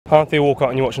Hi, I'm Theo Walcott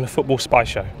and you're watching the Football Spy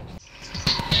Show.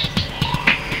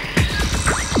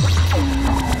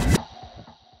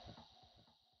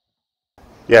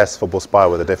 Yes, Football Spy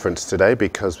with a difference today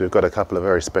because we've got a couple of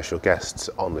very special guests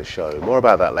on the show. More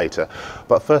about that later,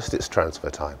 but first it's transfer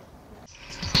time.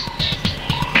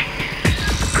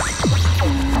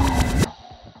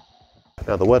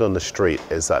 Now, the word on the street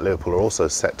is that Liverpool are also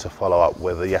set to follow up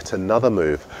with yet another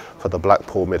move for the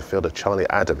Blackpool midfielder Charlie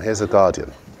Adam. Here's a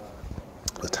Guardian.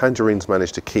 The Tangerines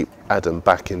managed to keep Adam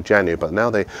back in January, but now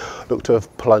they look to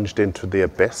have plunged into the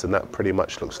abyss, and that pretty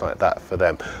much looks like that for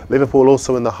them. Liverpool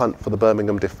also in the hunt for the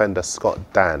Birmingham defender Scott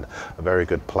Dan, a very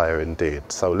good player indeed.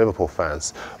 So Liverpool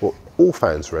fans, well, all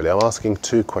fans really, I'm asking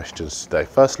two questions today.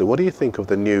 Firstly, what do you think of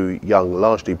the new, young,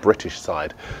 largely British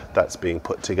side that's being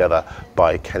put together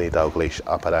by Kenny Dalglish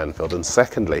up at Anfield? And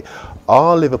secondly,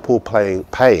 are Liverpool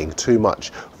paying too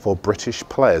much for British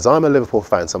players? I'm a Liverpool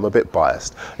fan, so I'm a bit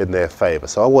biased in their favour,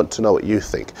 so I want to know what you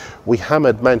think. We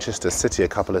hammered Manchester City a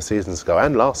couple of seasons ago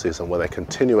and last season when they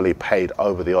continually paid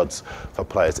over the odds for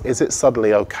players. Is it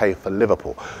suddenly okay for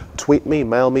Liverpool? Tweet me,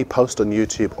 mail me, post on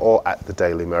YouTube or at the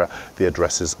Daily Mirror. The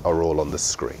addresses are all on the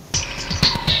screen.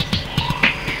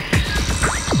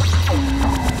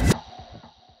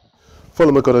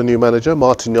 Fulham have got a new manager.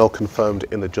 Martin Jol confirmed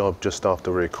in the job just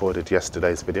after we recorded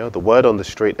yesterday's video. The word on the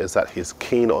street is that he's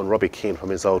keen on Robbie Keane from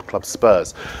his old club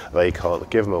Spurs. They can't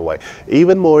give him away.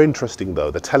 Even more interesting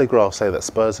though, the Telegraph say that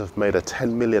Spurs have made a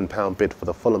 £10 million bid for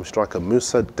the Fulham striker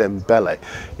Moussa Dembele.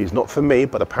 He's not for me,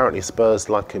 but apparently Spurs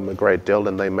like him a great deal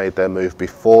and they made their move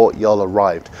before Jol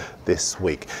arrived this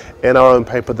week. In our own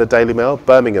paper, the Daily Mail,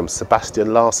 Birmingham's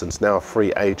Sebastian Larsson's now a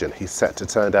free agent. He's set to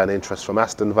turn down interest from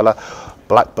Aston Villa,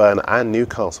 Blackburn and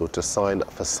Newcastle to sign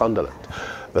for Sunderland.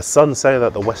 The Sun say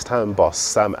that the West Ham boss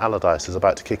Sam Allardyce is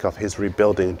about to kick off his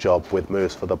rebuilding job with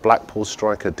moves for the Blackpool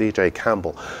striker DJ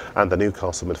Campbell and the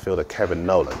Newcastle midfielder Kevin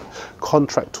Nolan.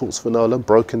 Contract talks for Nolan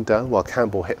broken down while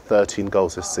Campbell hit 13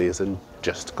 goals this season,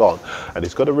 just gone, and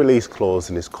he's got a release clause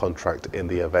in his contract in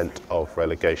the event of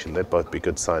relegation. They'd both be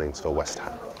good signings for West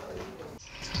Ham.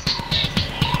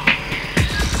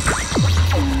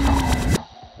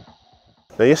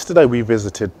 Now, yesterday we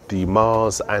visited the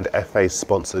Mars and FA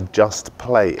sponsored Just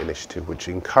Play initiative, which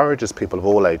encourages people of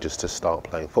all ages to start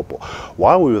playing football.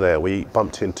 While we were there, we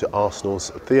bumped into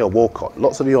Arsenal's THEO WALCOTT.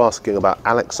 Lots of you asking about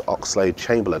Alex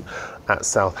Oxlade-Chamberlain at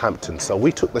Southampton, so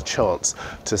we took the chance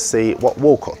to see what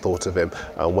Walcott thought of him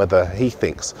and whether he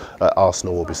thinks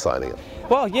Arsenal will be signing him.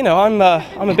 Well, you know, I'm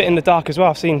a bit in the dark as well.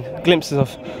 I've seen glimpses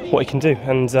of what he can do,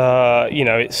 and you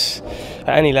know, it's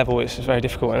at any level it's very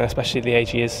difficult, and especially at the age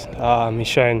he is. He's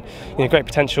shown, you know, great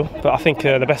potential, but I think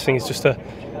the best thing is just to,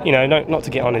 you know, not to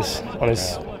get on his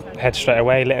head straight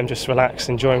away. Let him just relax,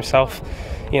 enjoy himself.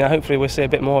 You know, hopefully we'll see a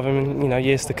bit more of him in, you know,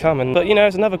 years to come. But you know,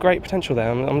 there's another great potential there.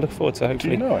 I'm looking forward to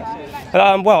hopefully. Do you know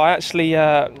it? Well, I actually,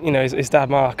 you know, his dad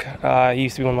Mark, he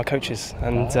used to be one of my coaches,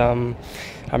 and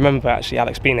I remember actually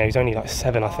Alex being there. He was only like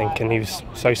 7, I think, and he was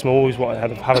so small. Always wanted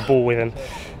to have a ball with him,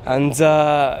 and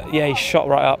yeah, he shot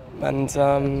right up, and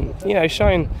you know,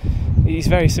 showing he's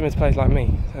very similar to players like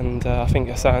me, and I think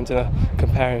they're starting to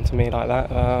compare him to me like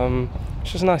that.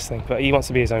 It's just a nice thing, but he wants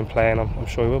to be his own player, and I'm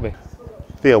sure he will be.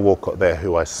 THEO WALCOTT there,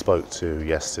 who I spoke to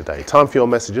yesterday. Time for your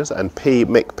messages, and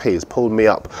Mick P has pulled me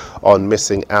up on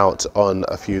missing out on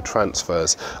a few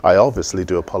transfers. I obviously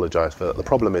do apologise for that. The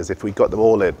problem is if we got them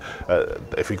all in,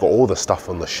 if we got all the stuff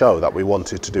on the show that we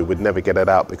wanted to do, we'd never get it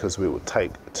out because it would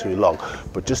take too long.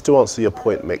 But just to answer your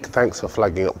point, Mick, thanks for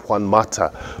flagging up Juan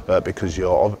Mata, because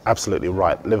you're absolutely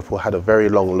right. Liverpool had a very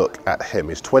long look at him.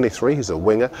 He's 23, he's a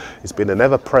winger. He's been an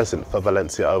ever-present for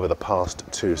Valencia over the past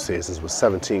 2 seasons with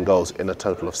 17 goals in a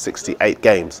total of 68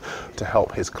 games to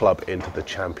help his club into the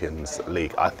Champions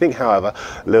League. I think, however,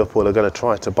 Liverpool are going to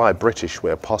try to buy British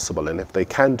where possible, and if they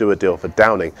can do a deal for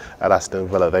Downing at Aston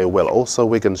Villa, they will. Also,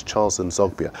 Wigan's Charles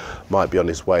Zogbia might be on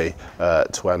his way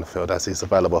to Anfield, as he's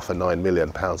available for £9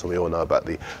 million, and we all know about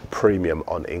the premium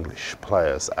on English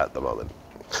players at the moment.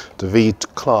 David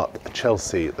Clark,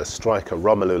 Chelsea, the striker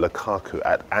Romelu Lukaku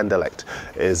at Anderlecht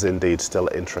is indeed still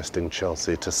interesting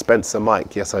Chelsea. To Spencer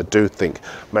Mike, yes, I do think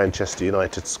Manchester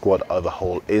United's squad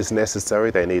overhaul is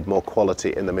necessary. They need more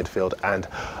quality in the midfield and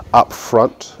up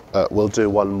front. We'll do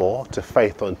one more. To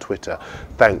Faith on Twitter,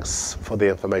 thanks for the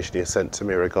information you sent to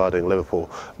me regarding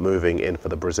Liverpool moving in for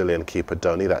the Brazilian keeper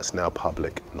Doni. That's now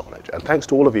public knowledge. And thanks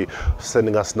to all of you for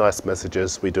sending us nice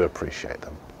messages. We do appreciate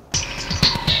them.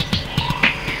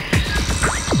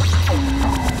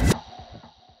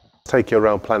 Take you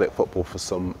around Planet Football for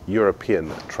some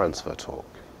European transfer talk.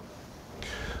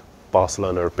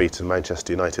 Barcelona have beaten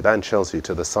Manchester United and Chelsea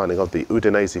to the signing of the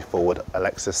Udinese forward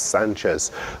Alexis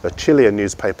Sanchez. The Chilean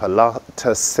newspaper La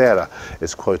Tercera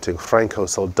is quoting Franco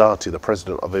Soldati, the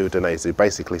president of Udinese,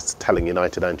 basically telling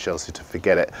United and Chelsea to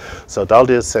forget it. Soldati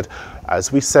has said,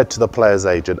 as we said to the player's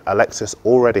agent, Alexis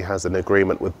already has an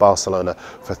agreement with Barcelona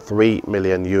for €3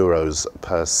 million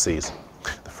per season.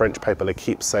 The French paper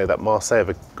L'Equipe say that Marseille have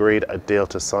agreed a deal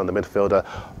to sign the midfielder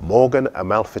Morgan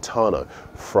Amalfitano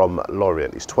from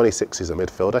Lorient. He's 26, he's a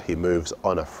midfielder, he moves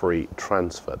on a free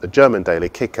transfer. The German daily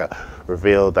Kicker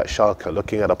revealed that Schalke are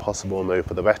looking at a possible move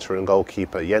for the veteran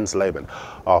goalkeeper Jens Lehmann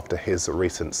after his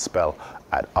recent spell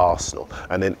at Arsenal.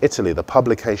 And in Italy, the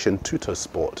publication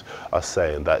Tuttosport are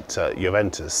saying that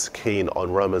Juventus keen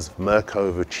on Roma's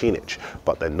Mirko Vucinic,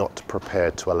 but they're not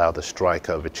prepared to allow the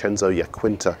striker Vincenzo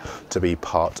Iaquinta to be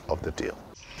part of the deal.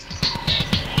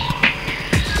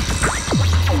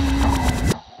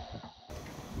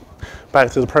 Back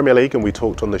to the Premier League, and we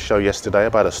talked on the show yesterday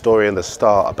about a story in the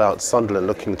Star about Sunderland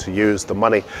looking to use the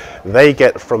money they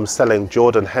get from selling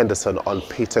Jordan Henderson on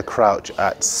Peter Crouch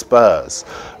at Spurs.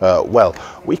 Well,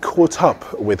 we caught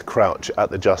up with Crouch at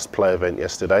the Just Play event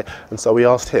yesterday, and so we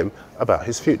asked him about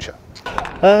his future.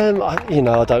 I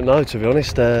don't know, to be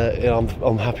honest.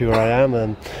 I'm happy where I am,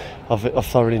 and I've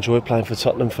thoroughly enjoyed playing for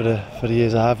Tottenham for the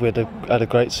years I have. We had a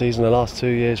great season the last 2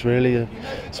 years, really.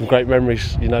 Some great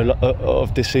memories,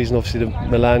 of this season. Obviously, the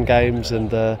Milan games,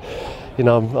 and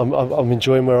I'm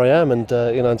enjoying where I am. And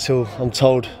until I'm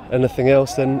told anything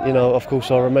else, then of course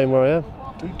I'll remain where I am.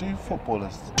 Do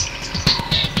footballers?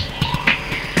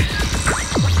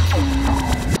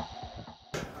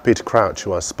 Peter Crouch,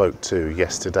 who I spoke to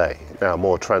yesterday. Now,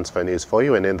 more transfer news for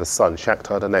you, and in the Sun,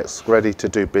 Shakhtar Donetsk ready to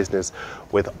do business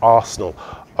with Arsenal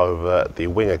over the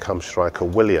winger-cum-striker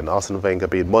Willian. Arsene Wenger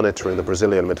been monitoring the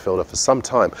Brazilian midfielder for some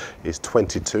time. He's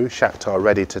 22. Shakhtar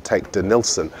ready to take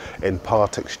Denilson in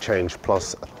part exchange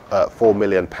plus £4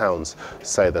 million,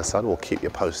 say the Sun. We'll keep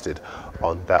you posted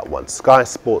on that one. Sky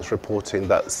Sports reporting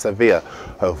that Sevilla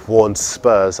have warned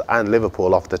Spurs and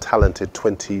Liverpool off the talented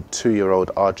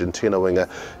 22-year-old Argentina winger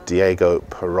Diego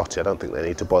Perotti. I don't think they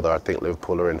need to bother. I think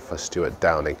Liverpool are in for Stuart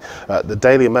Downing. The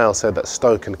Daily Mail said that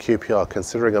Stoke and QPR are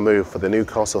considering a move for the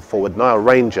Newcastle forward Niall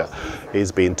Ranger.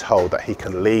 He's been told that he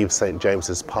can leave St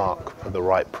James's Park for the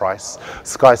right price.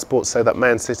 Sky Sports say that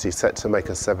Man City set to make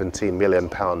a £17 million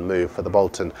move for the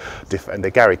Bolton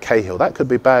defender Gary Cahill. That could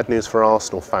be bad news for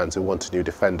Arsenal fans who want a new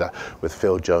defender, with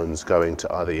Phil Jones going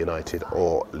to either United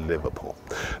or Liverpool.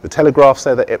 The Telegraph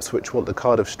say that Ipswich want the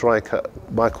Cardiff striker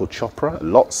Michael Chopra.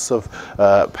 Lots of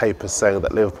papers saying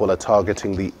that Liverpool are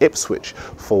targeting the Ipswich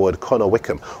forward Connor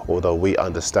Wickham, although we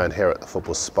understand here at the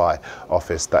Football Spy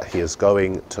office that he is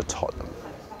going to Tottenham.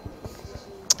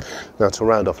 Now, to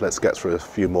round off, let's get through a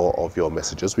few more of your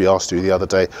messages. We asked you the other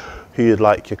day who you'd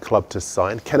like your club to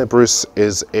sign. Kenneth Bruce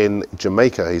is in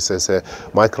Jamaica. He says here,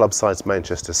 my club signs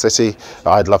Manchester City.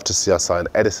 I'd love to see us sign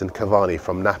Edison Cavani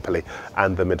from Napoli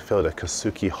and the midfielder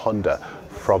Kazuki Honda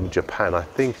from Japan. I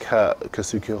think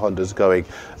Kazuki Honda's going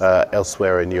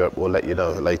elsewhere in Europe. We'll let you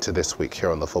know later this week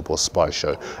here on the Football Spy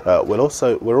Show. We're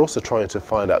also trying to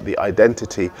find out the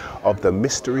identity of the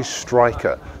mystery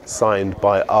striker signed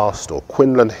by Arsenal.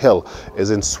 Quinlan Hill is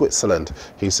in Switzerland.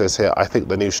 He says here, I think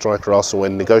the new striker Arsenal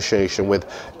in negotiation with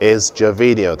is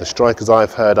Gervinho. The strikers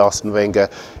I've heard Arsene Wenger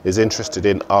is interested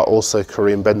in are also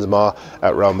Karim Benzema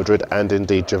at Real Madrid and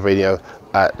indeed Gervinho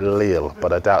at Lille,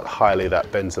 but I doubt highly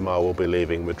that Benzema will be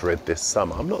leaving Madrid this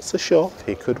summer. I'm not so sure.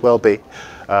 He could well be.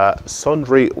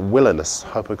 Sondre Willinus,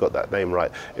 hope I got that name right,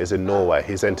 is in Norway.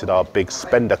 He's entered our big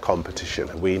spender competition.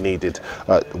 We need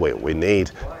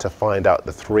to find out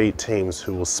the 3 teams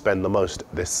who will spend the most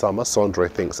this summer.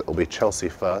 Sondre thinks it will be Chelsea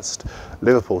first,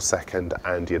 Liverpool second,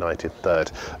 and United third,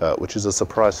 which is a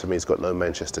surprise for me. He's got no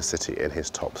Manchester City in his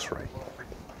top 3.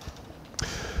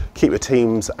 Keep your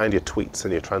teams and your tweets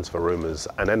and your transfer rumours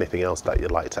and anything else that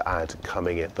you'd like to add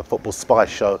coming in. The Football Spy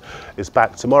Show is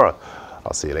back tomorrow.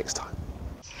 I'll see you next time.